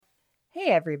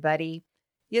Hey everybody,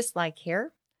 Yislike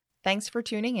here. Thanks for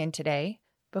tuning in today.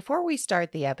 Before we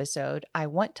start the episode, I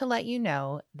want to let you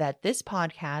know that this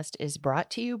podcast is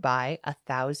brought to you by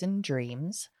 1,000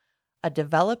 Dreams, a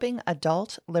developing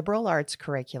adult liberal arts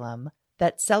curriculum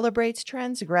that celebrates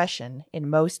transgression in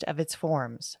most of its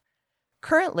forms.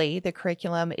 Currently, the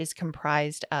curriculum is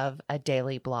comprised of a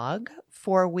daily blog,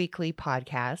 4 weekly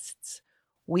podcasts,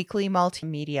 weekly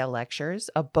multimedia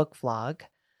lectures, a book vlog,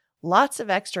 lots of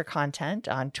extra content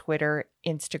on Twitter,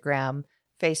 Instagram,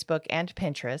 Facebook, and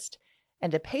Pinterest,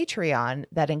 and a Patreon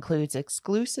that includes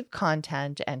exclusive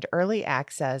content and early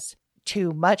access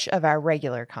to much of our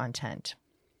regular content.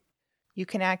 You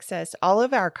can access all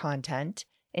of our content,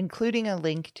 including a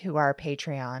link to our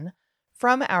Patreon,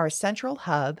 from our central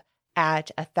hub at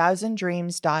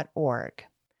 1000dreams.org.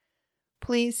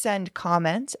 Please send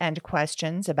comments and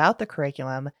questions about the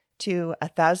curriculum to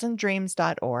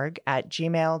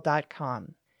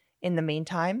 1000dreams.org@gmail.com. In the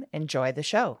meantime, enjoy the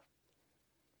show.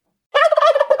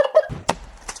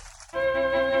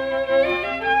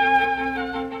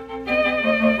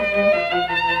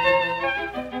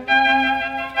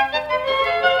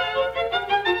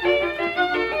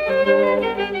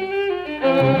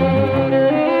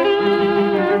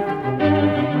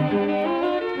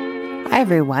 Hi,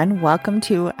 everyone. Welcome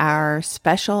to our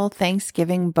special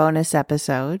Thanksgiving bonus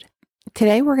episode.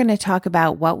 Today, we're going to talk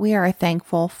about what we are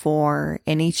thankful for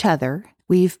in each other.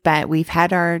 We've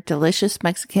had our delicious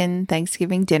Mexican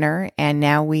Thanksgiving dinner, and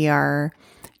now we are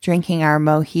drinking our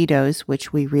mojitos,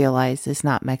 which we realize is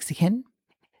not Mexican.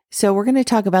 So we're going to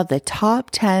talk about the top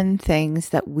 10 things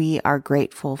that we are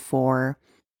grateful for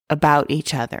about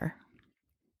each other.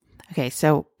 Okay,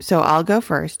 so I'll go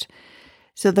first.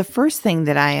 So the first thing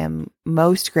that I am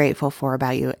most grateful for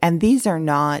about you, and these are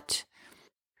not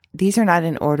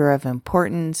in order of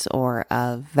importance or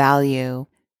of value.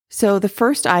 So the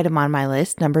first item on my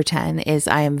list, number 10, is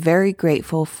I am very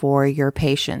grateful for your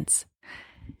patience.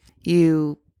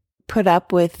 You put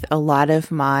up with a lot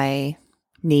of my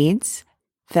needs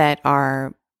that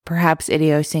are perhaps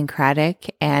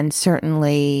idiosyncratic and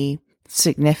certainly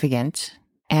significant.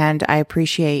 And I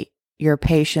appreciate your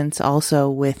patience also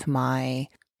with my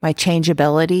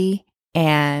changeability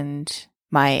and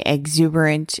my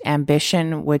exuberant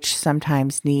ambition, which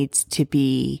sometimes needs to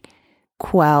be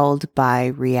quelled by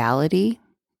reality.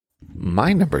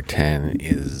 My number 10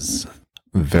 is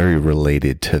very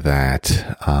related to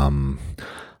that. I'm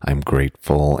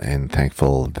grateful and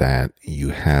thankful that you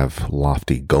have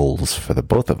lofty goals for the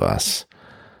both of us.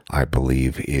 I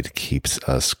believe it keeps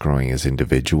us growing as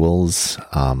individuals.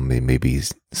 It may be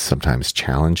sometimes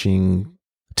challenging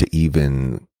to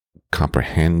even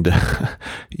comprehend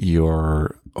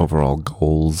your overall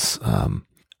goals.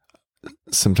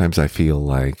 Sometimes I feel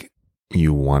like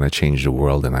you want to change the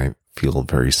world, and I feel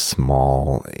very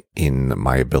small in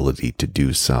my ability to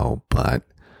do so, but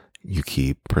you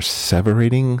keep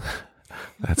perseverating.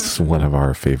 That's one of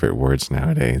our favorite words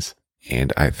nowadays.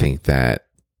 And I think that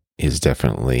is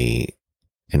definitely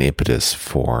an impetus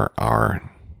for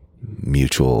our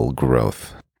mutual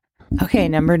growth. Okay,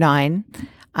 number 9.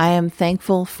 I am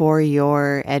thankful for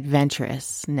your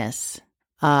adventurousness.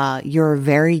 You're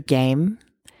very game.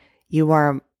 You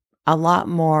are a lot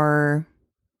more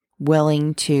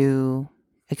willing to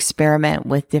experiment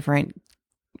with different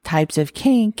types of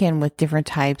kink and with different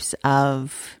types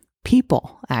of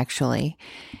people, actually.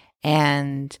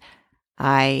 And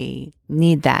I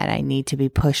need that. I need to be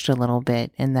pushed a little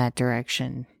bit in that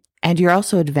direction. And you're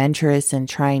also adventurous in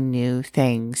trying new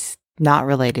things, not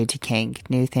related to kink,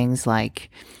 new things like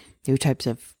new types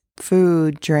of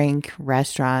food, drink,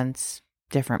 restaurants,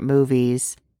 different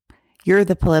movies. You're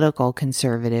the political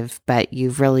conservative, but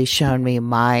you've really shown me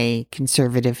my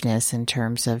conservativeness in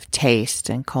terms of taste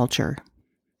and culture.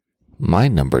 My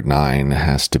number 9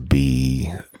 has to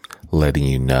be letting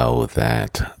you know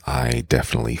that I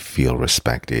definitely feel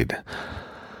respected.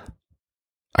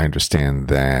 I understand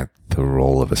that the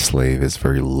role of a slave is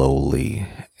very lowly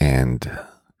and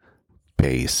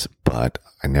base, but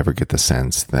I never get the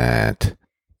sense that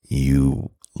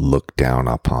you look down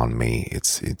upon me.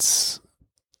 It's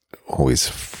always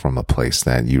from a place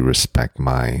that you respect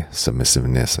my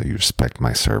submissiveness, or you respect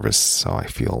my service. So I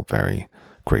feel very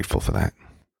grateful for that.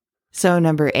 So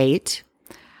number 8,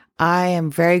 I am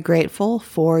very grateful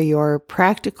for your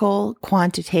practical,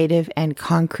 quantitative, and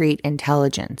concrete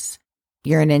intelligence.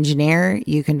 You're an engineer.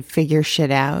 You can figure shit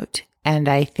out. And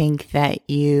I think that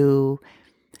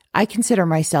I consider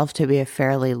myself to be a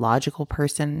fairly logical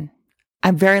person.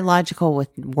 I'm very logical with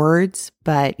words,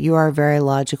 but you are very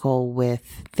logical with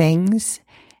things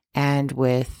and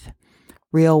with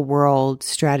real world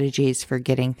strategies for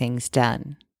getting things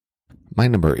done. My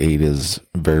number 8 is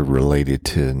very related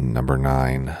to number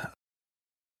 9.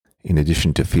 In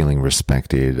addition to feeling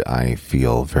respected, I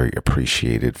feel very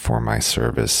appreciated for my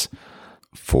service,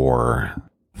 for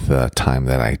the time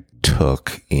that I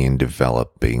took in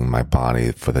developing my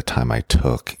body, for the time I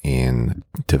took in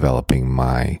developing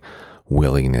my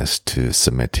willingness to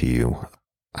submit to you.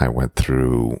 I went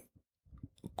through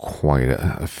quite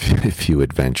a few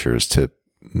adventures to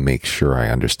make sure I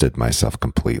understood myself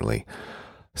completely.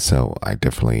 So I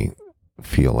definitely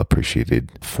feel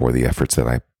appreciated for the efforts that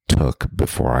I took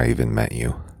before I even met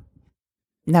you.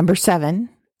 Number 7,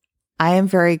 I am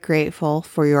very grateful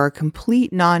for your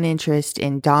complete non-interest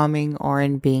in doming or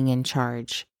in being in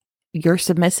charge. Your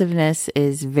submissiveness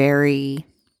is very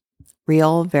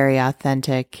real, very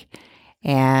authentic,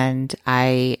 and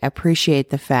I appreciate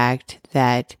the fact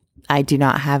that I do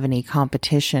not have any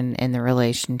competition in the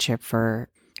relationship for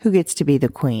who gets to be the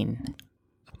queen.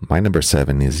 My number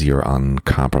 7 is your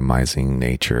uncompromising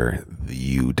nature.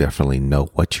 You definitely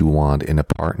know what you want in a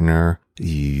partner.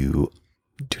 You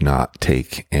do not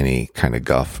take any kind of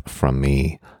guff from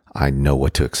me. I know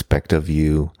what to expect of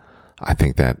you. I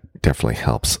think that definitely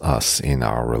helps us in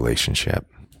our relationship.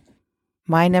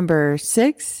 My number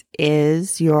 6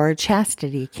 is your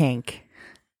chastity kink.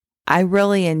 I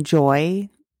really enjoy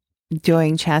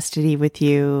doing chastity with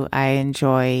you. I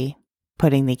enjoy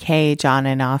putting the cage on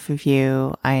and off of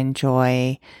you. I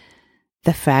enjoy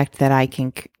the fact that I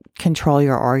can control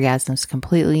your orgasms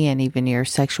completely and even your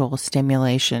sexual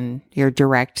stimulation, your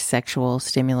direct sexual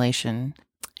stimulation.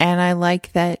 And I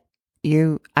like that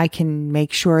I can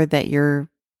make sure that you're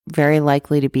very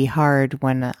likely to be hard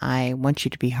when I want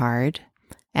you to be hard.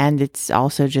 And it's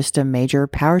also just a major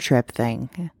power trip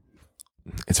thing.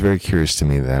 It's very curious to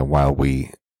me that while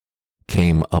we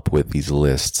came up with these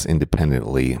lists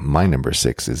independently, my number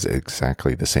 6 is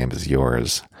exactly the same as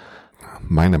yours.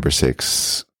 My number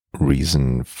 6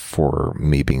 reason for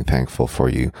me being thankful for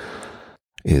you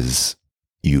is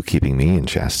you keeping me in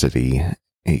chastity.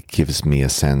 It gives me a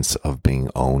sense of being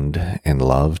owned and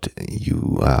loved.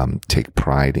 You take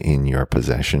pride in your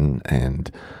possession,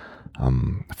 and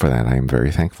for that I am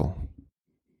very thankful.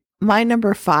 My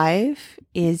number 5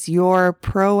 is your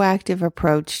proactive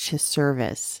approach to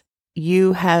service.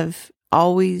 You have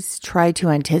always tried to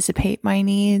anticipate my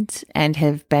needs and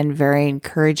have been very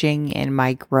encouraging in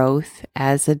my growth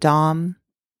as a dom.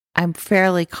 I'm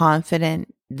fairly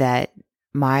confident that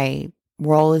my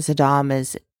role as a dom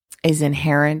is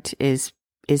inherent, is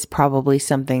probably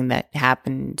something that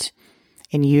happened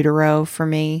in utero for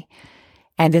me.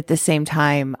 And at the same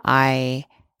time, I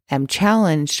am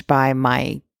challenged by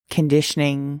my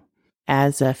conditioning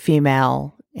as a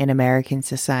female in American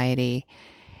society.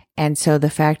 And so the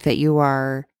fact that you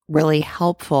are really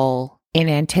helpful in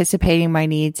anticipating my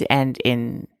needs and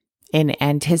in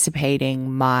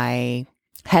anticipating my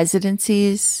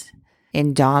hesitancies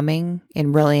in doming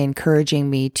and really encouraging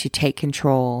me to take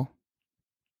control.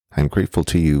 I'm grateful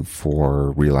to you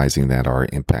for realizing that our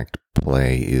impact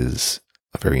play is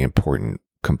a very important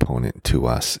component to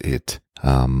us.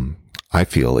 I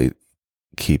feel it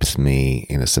keeps me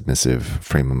in a submissive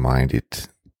frame of mind. It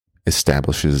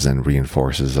establishes and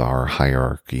reinforces our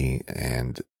hierarchy,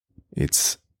 and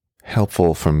it's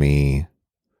helpful for me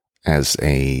as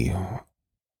a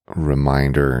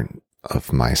reminder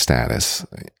of my status,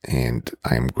 and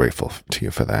I am grateful to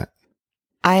you for that.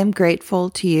 I am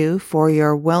grateful to you for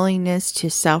your willingness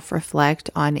to self-reflect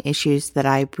on issues that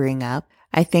I bring up.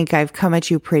 I think I've come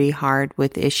at you pretty hard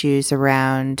with issues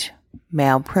around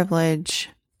male privilege,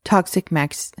 toxic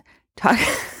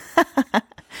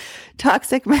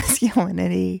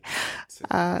masculinity.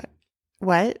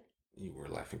 What? You were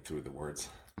laughing through the words.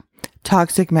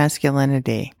 Toxic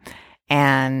masculinity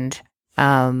and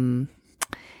male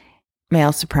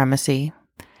supremacy.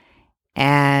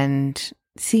 And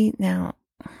see,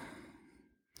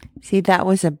 that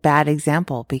was a bad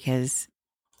example because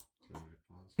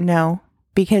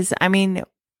I mean,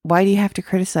 why do you have to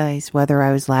criticize whether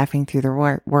I was laughing through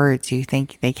the words? You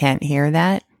think they can't hear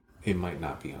that? It might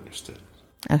not be understood.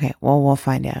 Okay, well, we'll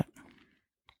find out.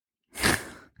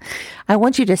 I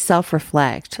want you to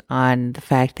self-reflect on the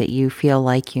fact that you feel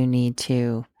like you need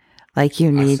to, I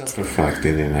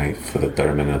self-reflected, and for the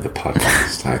betterment of the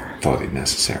podcast, I thought it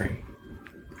necessary.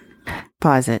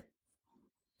 Pause it.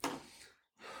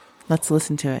 Let's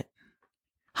listen to it.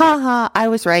 Ha ha, I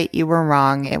was right. You were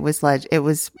wrong. It was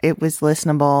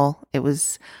listenable. It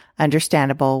was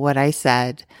understandable what I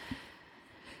said.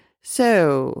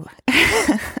 So,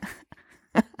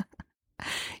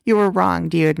 you were wrong.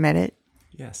 Do you admit it?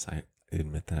 Yes, I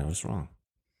admit that I was wrong.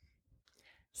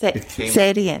 Say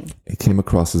it again. It came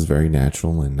across as very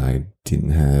natural, and I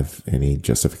didn't have any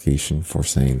justification for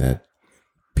saying that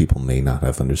people may not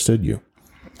have understood you.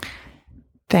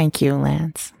 Thank you,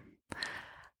 Lance.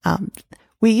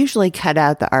 We usually cut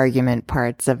out the argument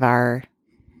parts of our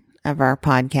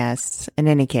podcasts in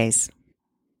any case.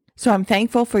 So I'm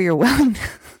thankful for your willingness.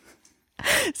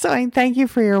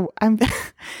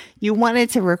 You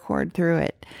wanted to record through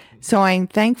it. So I'm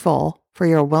thankful for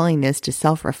your willingness to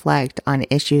self-reflect on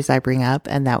issues I bring up.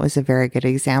 And that was a very good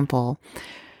example.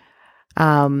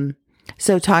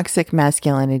 So toxic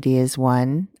masculinity is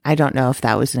one. I don't know if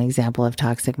that was an example of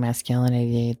toxic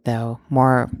masculinity, though.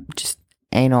 More just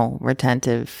anal,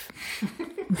 retentive,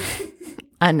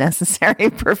 unnecessary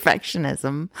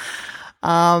perfectionism.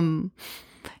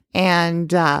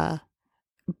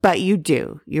 But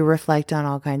you reflect on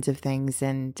all kinds of things.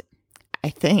 And I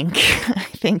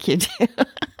think you do.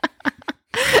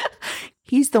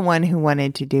 He's the one who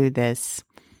wanted to do this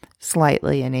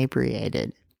slightly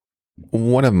inebriated.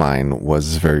 One of mine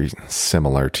was very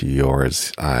similar to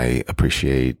yours. I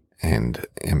appreciate and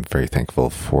am very thankful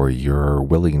for your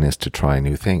willingness to try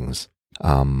new things.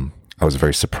 I was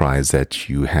very surprised that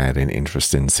you had an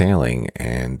interest in sailing,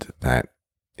 and that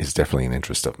is definitely an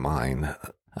interest of mine.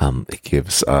 It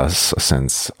gives us a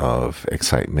sense of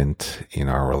excitement in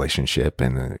our relationship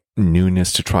and a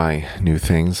newness to try new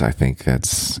things. I think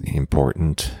that's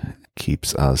important.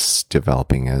 Keeps us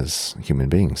developing as human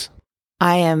beings.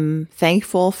 I am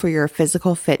thankful for your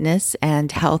physical fitness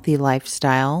and healthy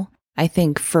lifestyle. I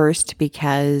think first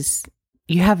because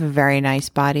you have a very nice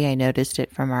body. I noticed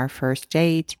it from our first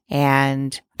date,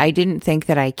 and I didn't think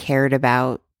that I cared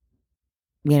about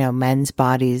men's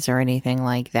bodies or anything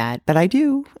like that. But I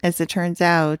do, as it turns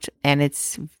out. And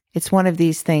it's one of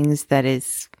these things that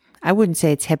is, I wouldn't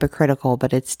say it's hypocritical,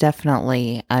 but it's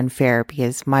definitely unfair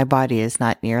because my body is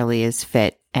not nearly as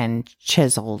fit and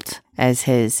chiseled as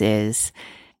his is.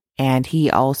 And he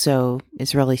also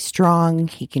is really strong.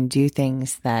 He can do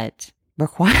things that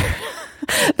require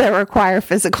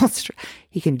physical strength.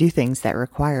 He can do things that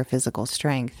require physical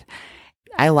strength.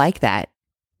 I like that.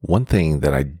 One thing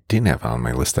that I didn't have on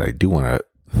my list that I do want to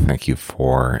thank you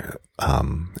for,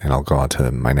 and I'll go on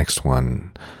to my next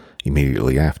one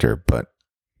immediately after, but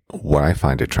what I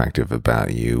find attractive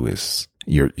about you is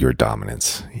your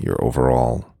dominance, your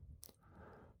overall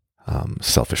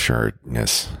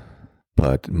self-assuredness.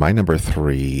 But my number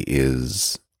 3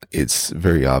 is, it's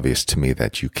very obvious to me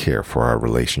that you care for our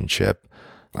relationship.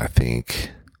 I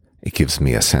think it gives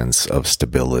me a sense of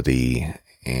stability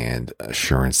and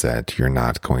assurance that you're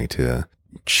not going to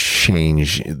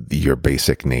change your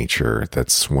basic nature.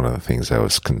 That's one of the things I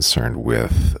was concerned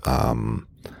with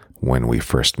when we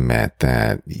first met,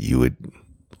 that you would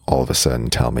all of a sudden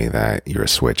tell me that you're a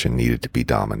switch and needed to be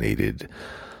dominated.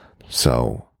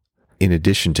 So in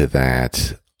addition to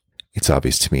that, it's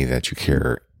obvious to me that you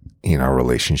care in our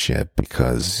relationship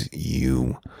because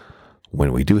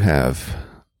when we do have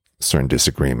certain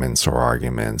disagreements or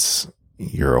arguments,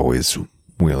 you're always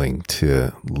willing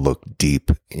to look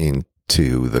deep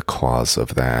into the cause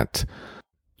of that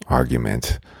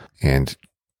argument and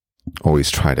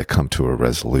always try to come to a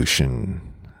resolution.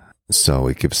 So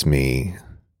it gives me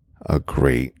a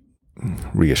great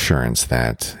reassurance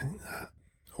that,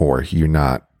 or you're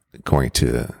not going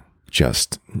to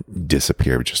just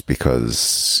disappear just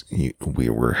because we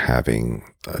were having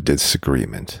a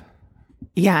disagreement.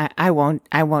 Yeah, I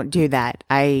won't do that.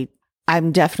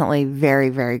 I'm definitely very,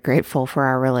 very grateful for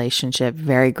our relationship.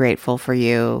 Very grateful for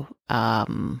you.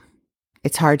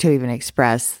 It's hard to even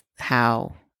express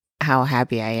how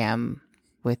happy I am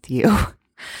with you.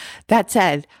 That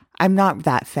said, I'm not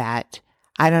that fat.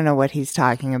 I don't know what he's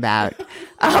talking about.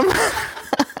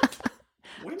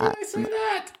 When did I say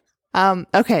that?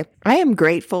 Okay. I am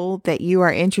grateful that you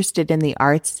are interested in the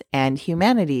arts and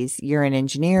humanities. You're an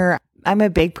engineer. I'm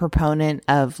a big proponent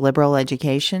of liberal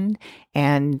education,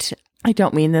 and I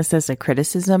don't mean this as a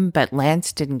criticism, but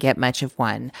Lance didn't get much of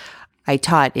one. I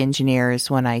taught engineers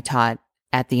when I taught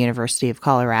at the University of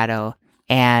Colorado,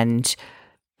 and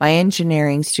my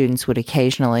engineering students would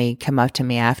occasionally come up to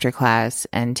me after class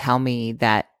and tell me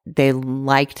that they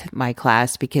liked my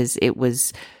class because it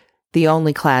was the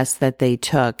only class that they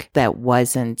took that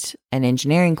wasn't an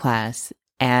engineering class,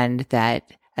 and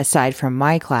that aside from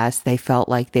my class, they felt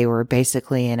like they were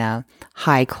basically in a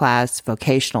high-class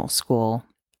vocational school.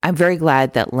 I'm very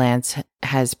glad that Lance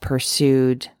has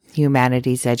pursued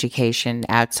humanities education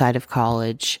outside of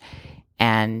college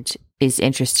and is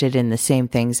interested in the same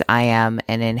things I am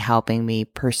and in helping me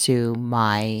pursue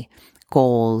my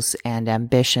goals and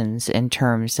ambitions in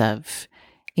terms of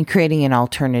creating an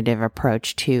alternative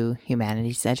approach to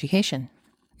humanities education.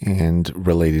 And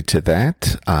related to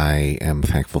that, I am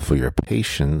thankful for your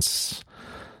patience.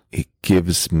 It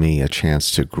gives me a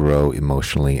chance to grow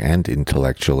emotionally and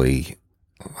intellectually.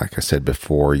 Like I said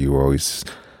before, you were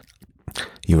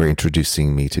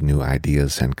introducing me to new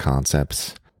ideas and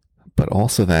concepts, but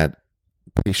also that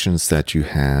patience that you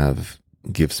have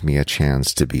gives me a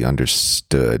chance to be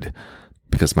understood,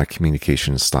 because my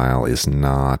communication style is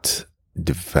not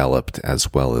developed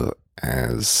as well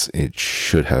as it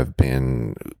should have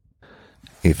been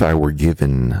if I were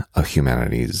given a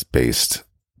humanities-based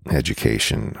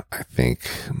education. I think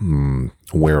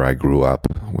where I grew up,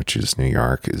 which is New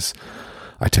York,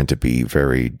 I tend to be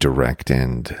very direct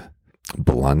and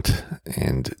blunt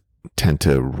and tend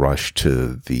to rush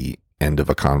to the end of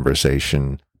a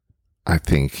conversation. I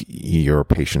think your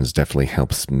patience definitely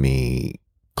helps me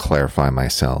clarify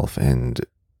myself and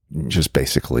just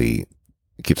basically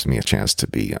gives me a chance to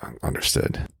be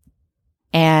understood.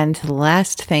 And the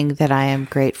last thing that I am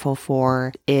grateful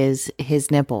for is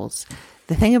his nipples.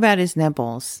 The thing about his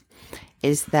nipples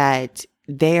is that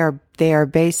they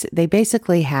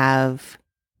basically have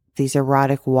these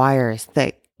erotic wires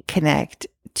that connect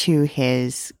to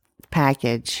his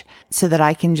package so that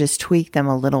I can just tweak them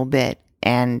a little bit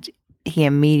and he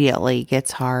immediately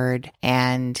gets hard,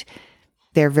 and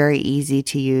they're very easy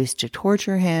to use to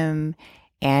torture him.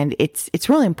 And it's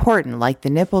really important. Like,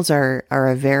 the nipples are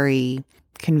a very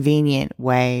convenient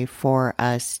way for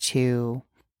us to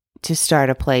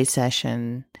start a play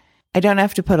session. I don't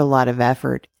have to put a lot of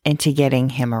effort into getting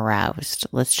him aroused.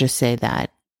 Let's just say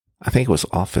that. I think it was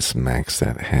Office Max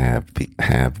that have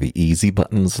the easy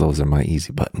buttons. Those are my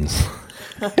easy buttons.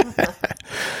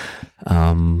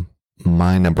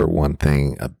 My number one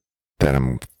thing that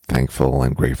I'm thankful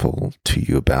and grateful to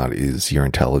you about is your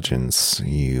intelligence.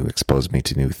 You expose me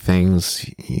to new things.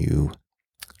 You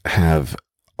have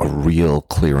a real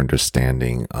clear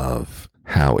understanding of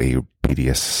how a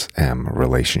BDSM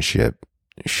relationship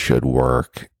should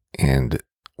work and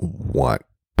what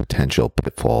potential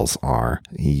pitfalls are.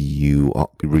 You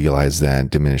realize that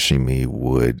diminishing me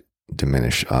would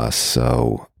diminish us.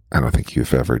 So I don't think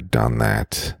you've ever done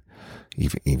that,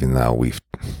 even though we've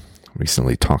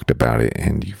recently talked about it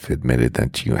and you've admitted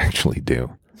that you actually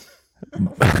do.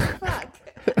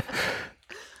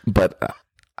 But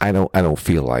I don't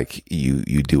feel like you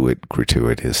do it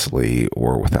gratuitously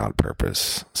or without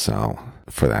purpose. So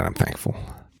for that, I'm thankful.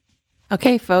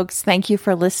 Okay, folks, thank you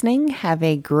for listening. Have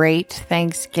a great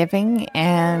Thanksgiving,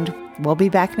 and we'll be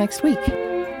back next week.